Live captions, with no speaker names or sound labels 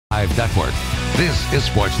Network. This is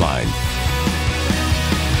SportsLine.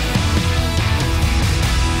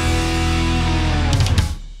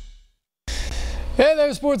 Hey there,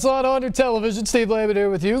 SportsLine on your television. Steve Layman here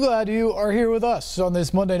with you. Glad you are here with us on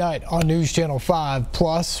this Monday night on News Channel 5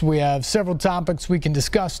 Plus. We have several topics we can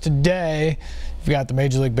discuss today. We've got the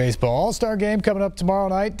Major League Baseball All-Star Game coming up tomorrow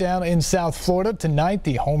night down in South Florida. Tonight,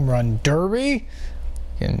 the Home Run Derby.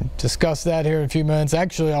 We can discuss that here in a few minutes.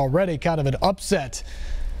 Actually, already kind of an upset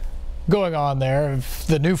going on there.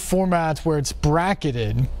 The new format where it's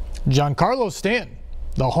bracketed. Giancarlo Stanton,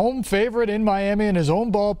 the home favorite in Miami in his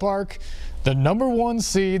own ballpark, the #1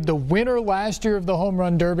 seed, the winner last year of the Home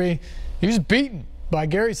Run Derby. He was beaten by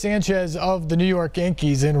Gary Sanchez of the New York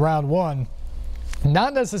Yankees in round one.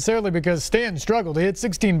 Not necessarily because Stanton struggled. He hit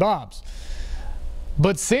 16 bombs.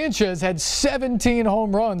 But Sanchez had 17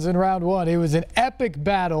 home runs in round one. It was an epic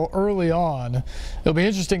battle early on. It'll be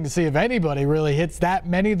interesting to see if anybody really hits that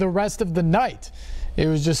many the rest of the night. It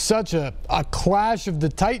was just such a clash of the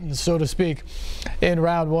titans, so to speak, in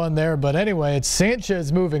round one there. But anyway, it's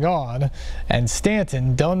Sanchez moving on and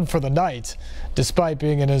Stanton done for the night, despite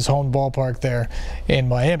being in his home ballpark there in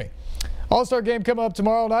Miami. All-Star game coming up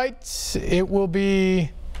tomorrow night. It will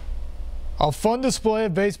be a fun display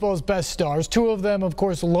of baseball's best stars. Two of them, of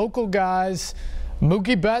course, local guys.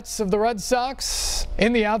 Mookie Betts of the Red Sox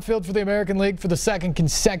in the outfield for the American League for the second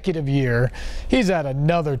consecutive year. He's had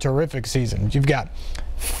another terrific season. You've got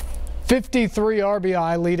 53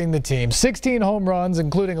 RBI leading the team, 16 home runs,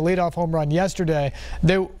 including a leadoff home run yesterday.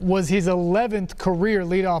 That was his 11th career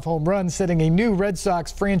leadoff home run, setting a new Red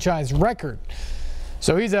Sox franchise record.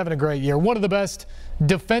 So he's having a great year. One of the best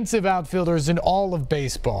defensive outfielders in all of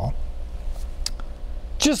baseball.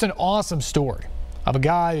 Just an awesome story of a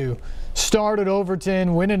guy who started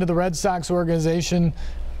Overton, went into the Red Sox organization.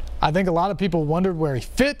 I think a lot of people wondered where he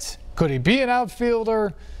fit. Could he be an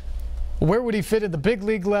outfielder? Where would he fit at the big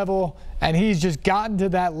league level? And he's just gotten to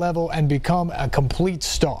that level and become a complete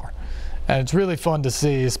star. And it's really fun to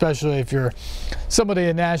see, especially if you're somebody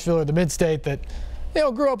in Nashville or the mid-state that, you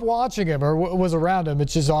know, grew up watching him or was around him.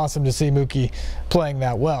 It's just awesome to see Mookie playing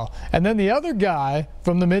that well. And then the other guy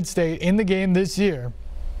from the mid-state in the game this year,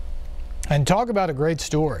 and talk about a great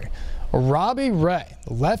story, Robbie Ray,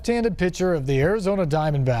 the left-handed pitcher of the Arizona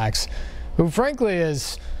Diamondbacks, who frankly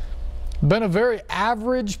has been a very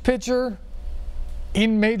average pitcher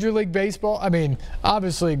in Major League Baseball. I mean,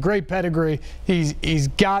 obviously great pedigree. He's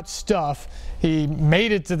got stuff. He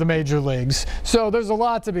made it to the major leagues. So there's a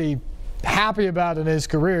lot to be happy about in his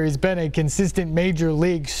career. He's been a consistent major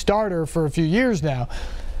league starter for a few years now.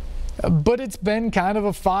 But it's been kind of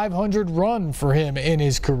a 500 run for him in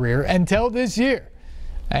his career until this year.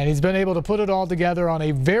 And he's been able to put it all together on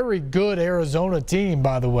a very good Arizona team,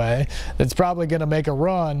 by the way, that's probably going to make a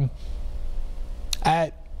run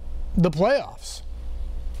at the playoffs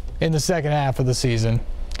in the second half of the season.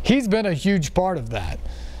 He's been a huge part of that.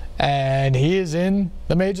 And he is in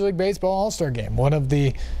the Major League Baseball All-Star Game, one of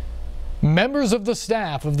the members of the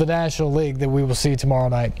staff of the National League that we will see tomorrow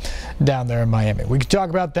night down there in Miami. We could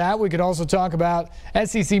talk about that. We could also talk about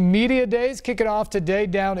SEC Media Days kicking off today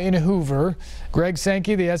down in Hoover. Greg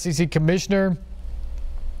Sankey, the SEC commissioner,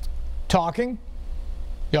 talking.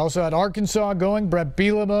 You also had Arkansas going. Brett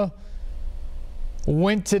Bielema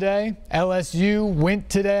went today. LSU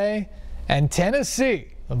went today. And Tennessee,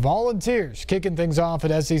 the Volunteers, kicking things off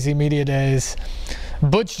at SEC Media Days.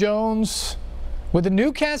 Butch Jones with a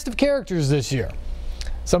new cast of characters this year.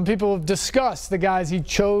 Some people have discussed the guys he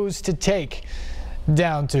chose to take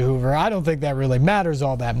down to Hoover. I don't think that really matters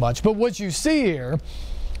all that much. But what you see here,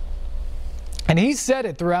 and he said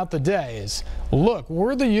it throughout the day, is, look,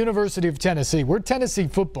 we're the University of Tennessee. We're Tennessee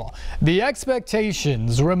football. The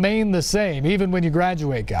expectations remain the same even when you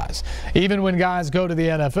graduate, guys, even when guys go to the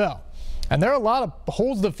NFL. And there are a lot of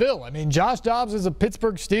holes to fill. I mean, Josh Dobbs is a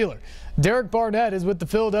Pittsburgh Steeler. Derek Barnett is with the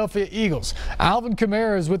Philadelphia Eagles. Alvin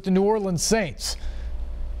Kamara is with the New Orleans Saints.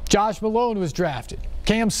 Josh Malone was drafted.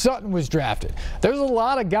 Cam Sutton was drafted. There's a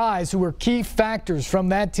lot of guys who were key factors from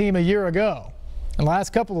that team a year ago, and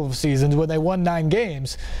last couple of seasons when they won 9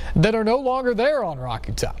 games, that are no longer there on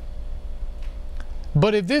Rocky Top.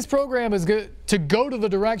 But if this program is good to go to the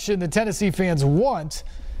direction that Tennessee fans want,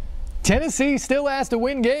 Tennessee still has to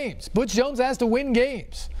win games. Butch Jones has to win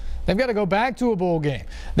games. They've got to go back to a bowl game.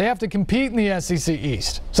 They have to compete in the SEC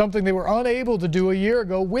East, something they were unable to do a year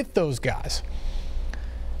ago with those guys.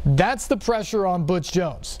 That's the pressure on Butch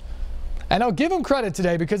Jones. And I'll give him credit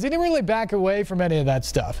today because he didn't really back away from any of that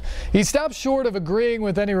stuff. He stopped short of agreeing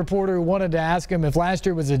with any reporter who wanted to ask him if last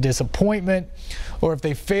year was a disappointment or if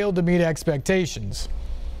they failed to meet expectations.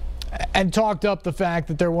 and talked up the fact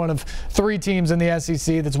that they're one of 3 teams in the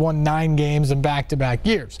SEC that's won 9 games in back-to-back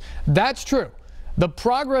years. That's true. The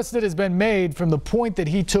progress that has been made from the point that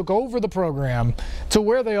he took over the program to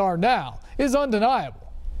where they are now is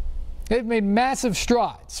undeniable. They've made massive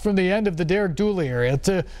strides from the end of the Derek Dooley era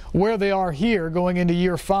to where they are here going into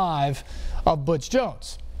year 5 of Butch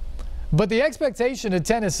Jones. But the expectation of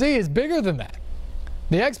Tennessee is bigger than that.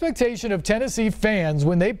 The expectation of Tennessee fans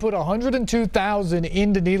when they put 102,000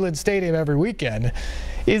 into Neyland Stadium every weekend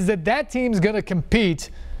is that that team's going to compete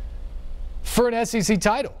for an SEC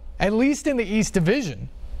title, at least in the East Division.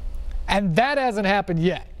 And that hasn't happened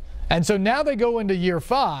yet. And so now they go into year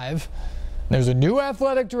 5. There's a new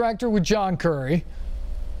athletic director with John Curry.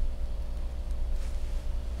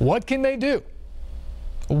 What can they do?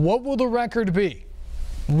 What will the record be?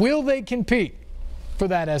 Will they compete for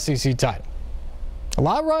that SEC title? A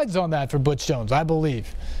lot rides on that for Butch Jones, I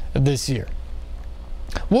believe, this year.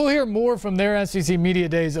 We'll hear more from their SEC Media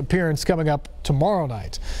Days appearance coming up tomorrow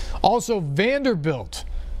night. Also, Vanderbilt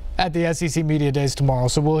at the SEC Media Days tomorrow,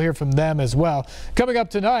 so we'll hear from them as well. Coming up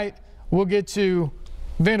tonight, we'll get to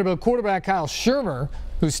Vanderbilt quarterback Kyle Shurmur,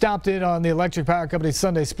 who stopped in on the Electric Power Company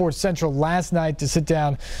Sunday Sports Central last night to sit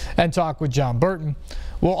down and talk with John Burton.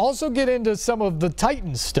 We'll also get into some of the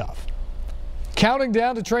Titans stuff. Counting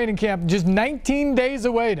down to training camp, just 19 days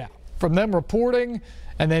away now from them reporting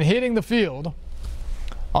and then hitting the field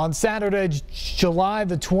on Saturday, July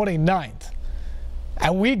the 29th.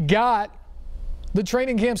 And we got the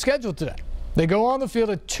training camp scheduled today. They go on the field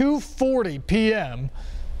at 2:40 p.m.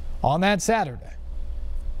 on that Saturday.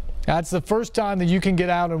 That's the first time that you can get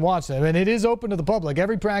out and watch them. And it is open to the public.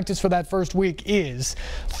 Every practice for that first week is.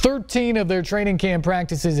 13 of their training camp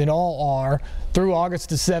practices in all are through August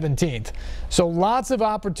the 17th. So lots of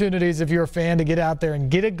opportunities if you're a fan to get out there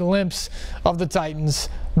and get a glimpse of the Titans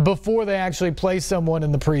before they actually play someone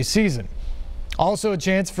in the preseason. Also a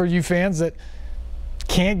chance for you fans that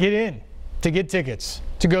can't get in to get tickets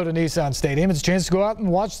to go to Nissan Stadium. It's a chance to go out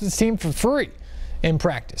and watch this team for free in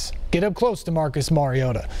practice. Get up close to Marcus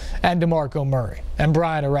Mariota and DeMarco Murray and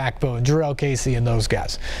Brian Arakpo and Jarrell Casey and those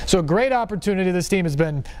guys. So a great opportunity. This team has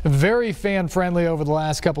been very fan-friendly over the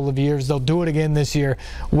last couple of years. They'll do it again this year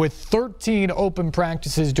with 13 open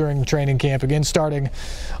practices during training camp, again starting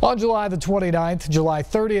on July the 29th, July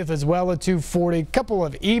 30th as well at 2:40. Couple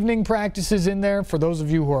of evening practices in there for those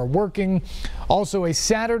of you who are working. Also a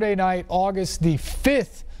Saturday night, August the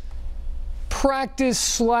 5th,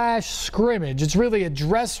 practice/scrimmage. It's really a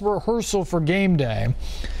dress rehearsal for game day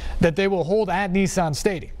that they will hold at Nissan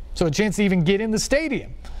Stadium. So a chance to even get in the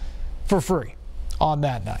stadium for free on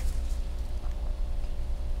that night.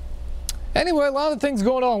 Anyway, a lot of things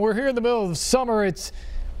going on. We're here in the middle of summer. It's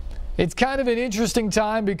kind of an interesting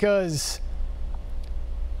time because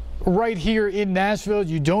right here in Nashville,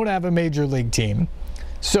 you don't have a major league team.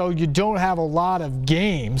 So you don't have a lot of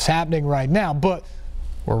games happening right now. But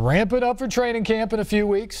we're ramping up for training camp in a few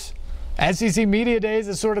weeks. SEC Media Days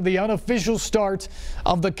is sort of the unofficial start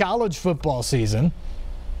of the college football season.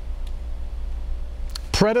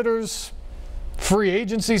 Predators, free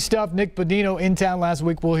agency stuff. Nick Bodino in town last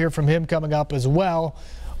week. We'll hear from him coming up as well.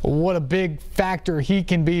 What a big factor he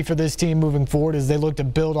can be for this team moving forward as they look to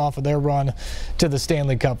build off of their run to the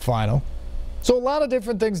Stanley Cup final. So a lot of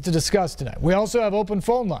different things to discuss tonight. We also have open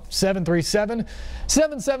phone line.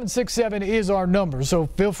 737-7767 is our number. So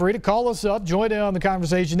feel free to call us up, join in on the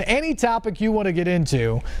conversation. Any topic you want to get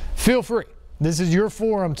into, feel free. This is your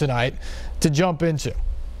forum tonight to jump into.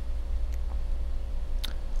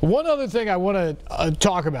 One other thing I want to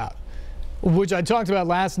talk about, which I talked about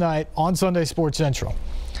last night on Sunday Sports Central,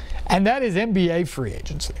 and that is NBA free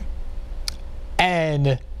agency.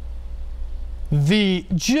 And the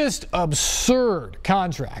just absurd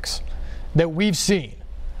contracts that we've seen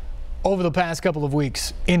over the past couple of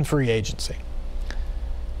weeks in free agency.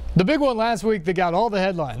 The big one last week that got all the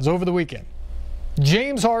headlines over the weekend.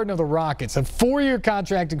 James Harden of the Rockets, a 4-year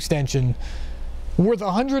contract extension worth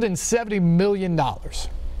 $170 million,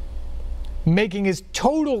 making his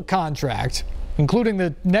total contract, including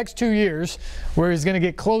the next 2 years, where he's going to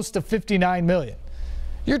get close to $59 million.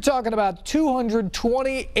 You're talking about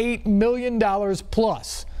 $228 million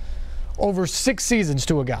plus over 6 seasons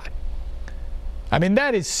to a guy. I mean,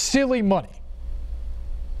 that is silly money.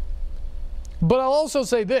 But I'll also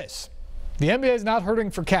say this. The NBA is not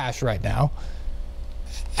hurting for cash right now.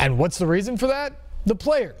 And what's the reason for that? The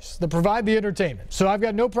players that provide the entertainment. So I've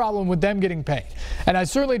got no problem with them getting paid. And I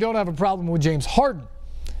certainly don't have a problem with James Harden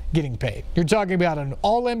getting paid. You're talking about an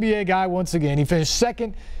all-NBA guy once again. He finished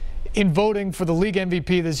second in voting for the league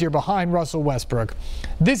MVP this year behind Russell Westbrook.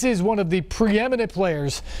 This is one of the preeminent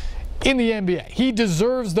players in the NBA. He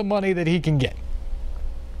deserves the money that he can get.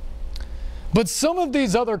 But some of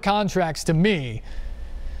these other contracts, to me,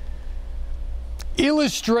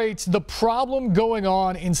 illustrates the problem going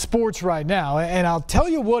on in sports right now. And I'll tell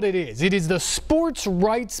you what it is. It is the sports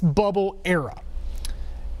rights bubble era.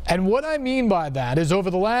 And what I mean by that is over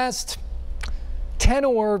the last 10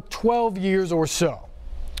 or 12 years or so,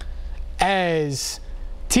 as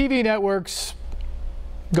TV networks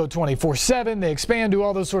go 24/7, they expand, do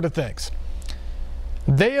all those sort of things,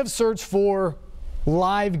 they have searched for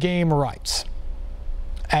live game rights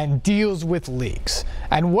and deals with leagues.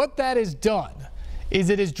 And what that has done is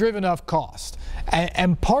it has driven up cost.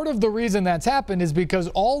 And part of the reason that's happened is because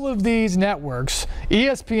all of these networks,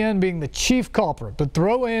 ESPN being the chief culprit, but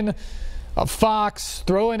throw in Fox,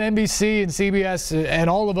 throw in NBC and CBS and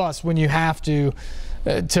all of us when you have to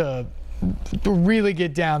really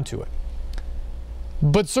get down to it.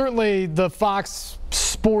 But certainly the Fox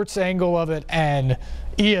Sports angle of it and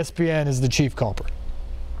ESPN is the chief culprit.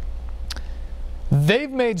 They've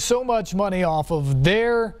made so much money off of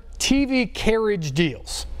their TV carriage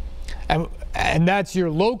deals. And that's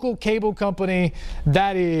your local cable company,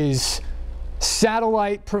 that is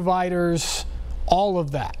satellite providers, all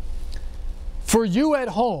of that. For you at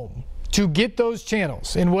home to get those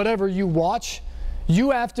channels in whatever you watch,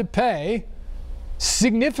 you have to pay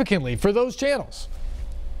significantly for those channels.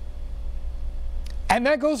 And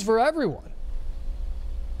that goes for everyone.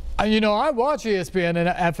 You know, I watch ESPN and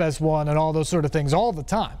FS1 and all those sort of things all the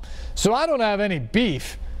time. So I don't have any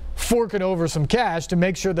beef forking over some cash to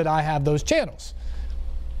make sure that I have those channels.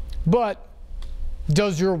 But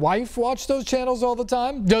does your wife watch those channels all the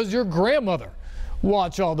time? Does your grandmother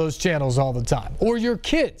watch all those channels all the time? Or your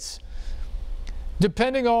kids?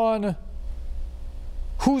 Depending on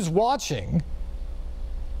who's watching,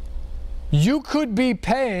 you could be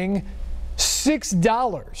paying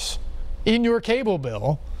 $6 in your cable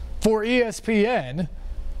bill for ESPN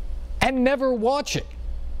and never watch it.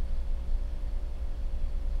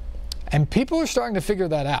 And people are starting to figure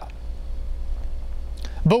that out.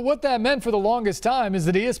 But what that meant for the longest time is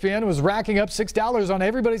that ESPN was racking up $6 on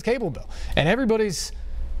everybody's cable bill and everybody's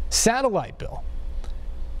satellite bill.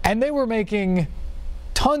 And they were making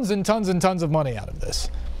tons and tons and tons of money out of this.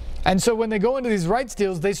 And so when they go into these rights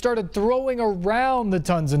deals, they started throwing around the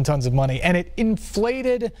tons and tons of money, and it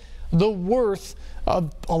inflated the worth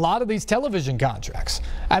of a lot of these television contracts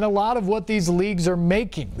and a lot of what these leagues are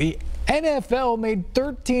making. The NFL made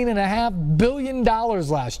 $13.5 billion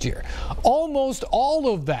last year. Almost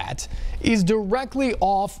all of that is directly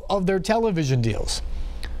off of their television deals.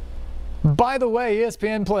 By the way,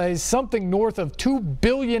 ESPN plays something north of $2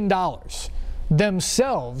 billion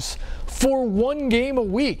themselves for one game a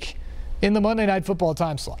week in the Monday Night Football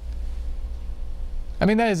time slot. I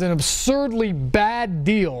mean, that is an absurdly bad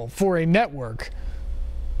deal for a network,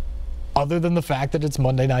 other than the fact that it's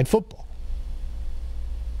Monday Night Football.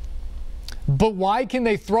 But why can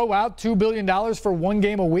they throw out $2 billion for one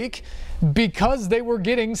game a week? Because they were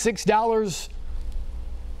getting $6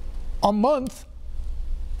 a month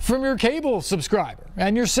from your cable subscriber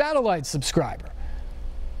and your satellite subscriber.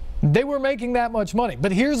 They were making that much money.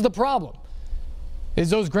 But here's the problem, is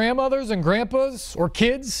those grandmothers and grandpas or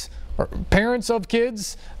kids or parents of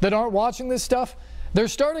kids that aren't watching this stuff, they're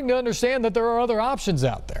starting to understand that there are other options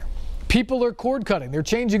out there. People are cord cutting. They're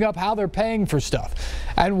changing up how they're paying for stuff.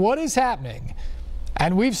 And what is happening,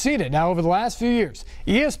 and we've seen it now over the last few years,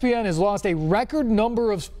 ESPN has lost a record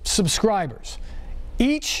number of subscribers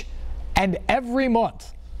each and every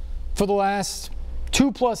month for the last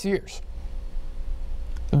 2+ years.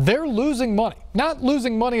 They're losing money. Not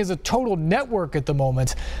losing money as a total network at the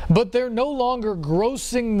moment, but they're no longer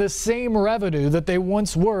grossing the same revenue that they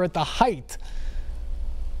once were at the height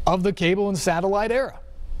of the cable and satellite era.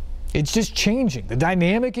 It's just changing. The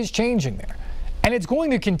dynamic is changing there. And it's going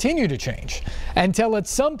to continue to change until at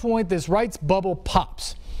some point this rights bubble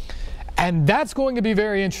pops. And that's going to be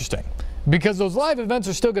very interesting because those live events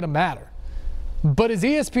are still going to matter. But is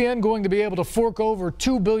ESPN going to be able to fork over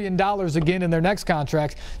 $2 billion again in their next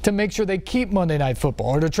contract to make sure they keep Monday Night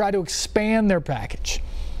Football or to try to expand their package?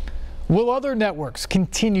 Will other networks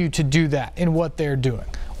continue to do that in what they're doing?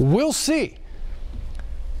 We'll see.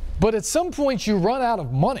 But at some point you run out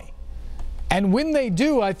of money. And when they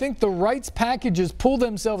do, I think the rights packages pull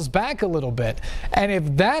themselves back a little bit. And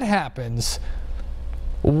if that happens,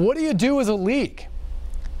 what do you do as a league?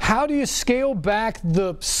 How do you scale back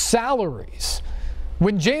the salaries?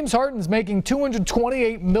 When James Harden's making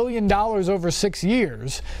 $228 million over 6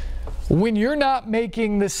 years, when you're not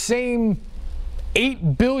making the same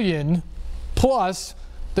 $8 billion plus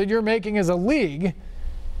that you're making as a league,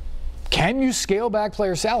 Can you scale back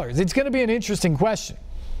player salaries? It's going to be an interesting question.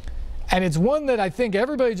 And it's one that I think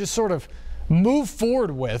everybody just sort of moved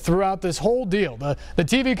forward with throughout this whole deal. The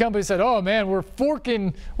TV company said, oh man,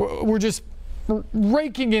 we're just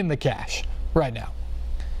raking in the cash right now.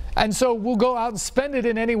 And so we'll go out and spend it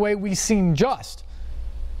in any way we seem just.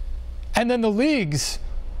 And then the leagues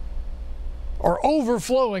are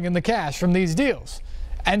overflowing in the cash from these deals.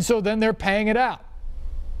 And so then they're paying it out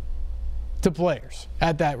to players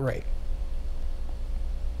at that rate.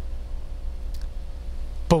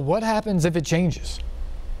 But what happens if it changes?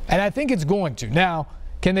 And I think it's going to. Now,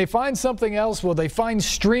 can they find something else? Will they find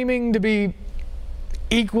streaming to be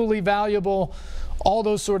equally valuable? All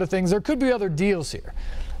those sort of things. There could be other deals here.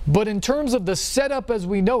 But in terms of the setup as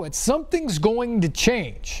we know it, something's going to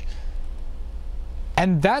change.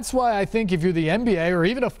 And that's why I think if you're the NBA or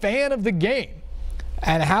even a fan of the game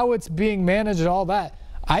and how it's being managed and all that,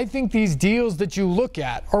 I think these deals that you look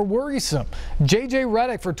at are worrisome. J.J.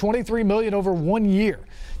 Redick for $23 million over 1 year.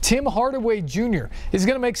 Tim Hardaway Jr. is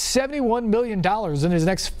going to make $71 million in his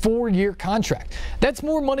next 4-year contract. That's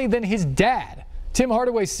more money than his dad, Tim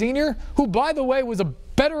Hardaway Sr., who, by the way, was a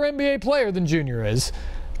better NBA player than Jr. is,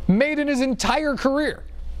 made in his entire career,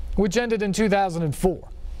 which ended in 2004.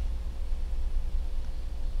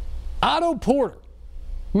 Otto Porter,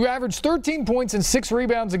 who averaged 13 points and 6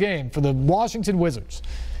 rebounds a game for the Washington Wizards,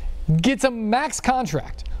 gets a max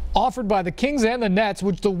contract offered by the Kings and the Nets,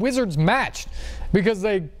 which the Wizards matched because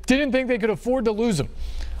they didn't think they could afford to lose him.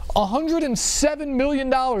 $107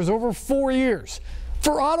 million over 4 years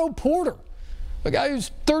for Otto Porter, a guy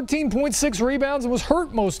who's 13.6 rebounds and was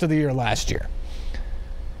hurt most of the year last year.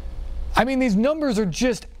 I mean, these numbers are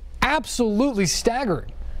just absolutely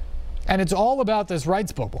staggering. And it's all about this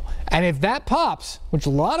rights bubble. And if that pops, which a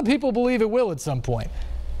lot of people believe it will at some point,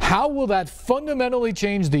 how will that fundamentally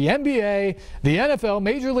change the NBA, the NFL,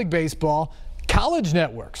 Major League Baseball, college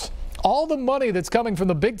networks, all the money that's coming from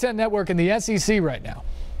the Big Ten Network and the SEC right now?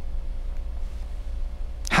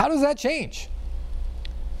 How does that change?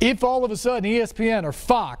 If all of a sudden ESPN or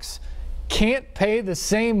Fox can't pay the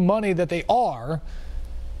same money that they are,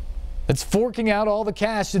 that's forking out all the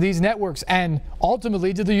cash to these networks and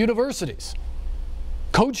ultimately to the universities,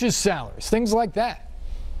 coaches' salaries, things like that.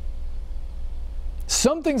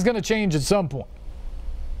 Something's going to change at some point.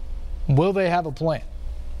 Will they have a plan?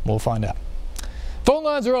 We'll find out. Phone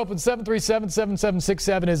lines are open.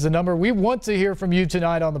 737-7767 is the number. We want to hear from you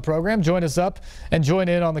tonight on the program. Join us up and join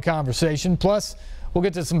in on the conversation. Plus, we'll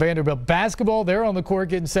get to some Vanderbilt basketball. They're on the court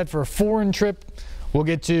getting set for a foreign trip. We'll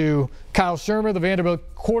get to Kyle Shurmur, the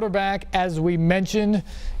Vanderbilt quarterback, as we mentioned,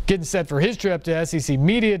 getting set for his trip to SEC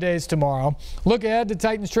Media Days tomorrow. Look ahead to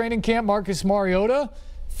Titans training camp. Marcus Mariota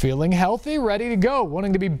feeling healthy, ready to go,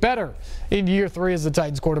 wanting to be better in year 3 as the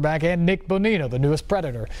Titans quarterback, and Nick Bonino, the newest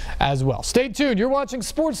Predator, as well. Stay tuned. You're watching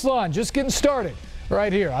SportsLine, just getting started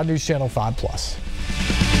right here on News Channel 5+.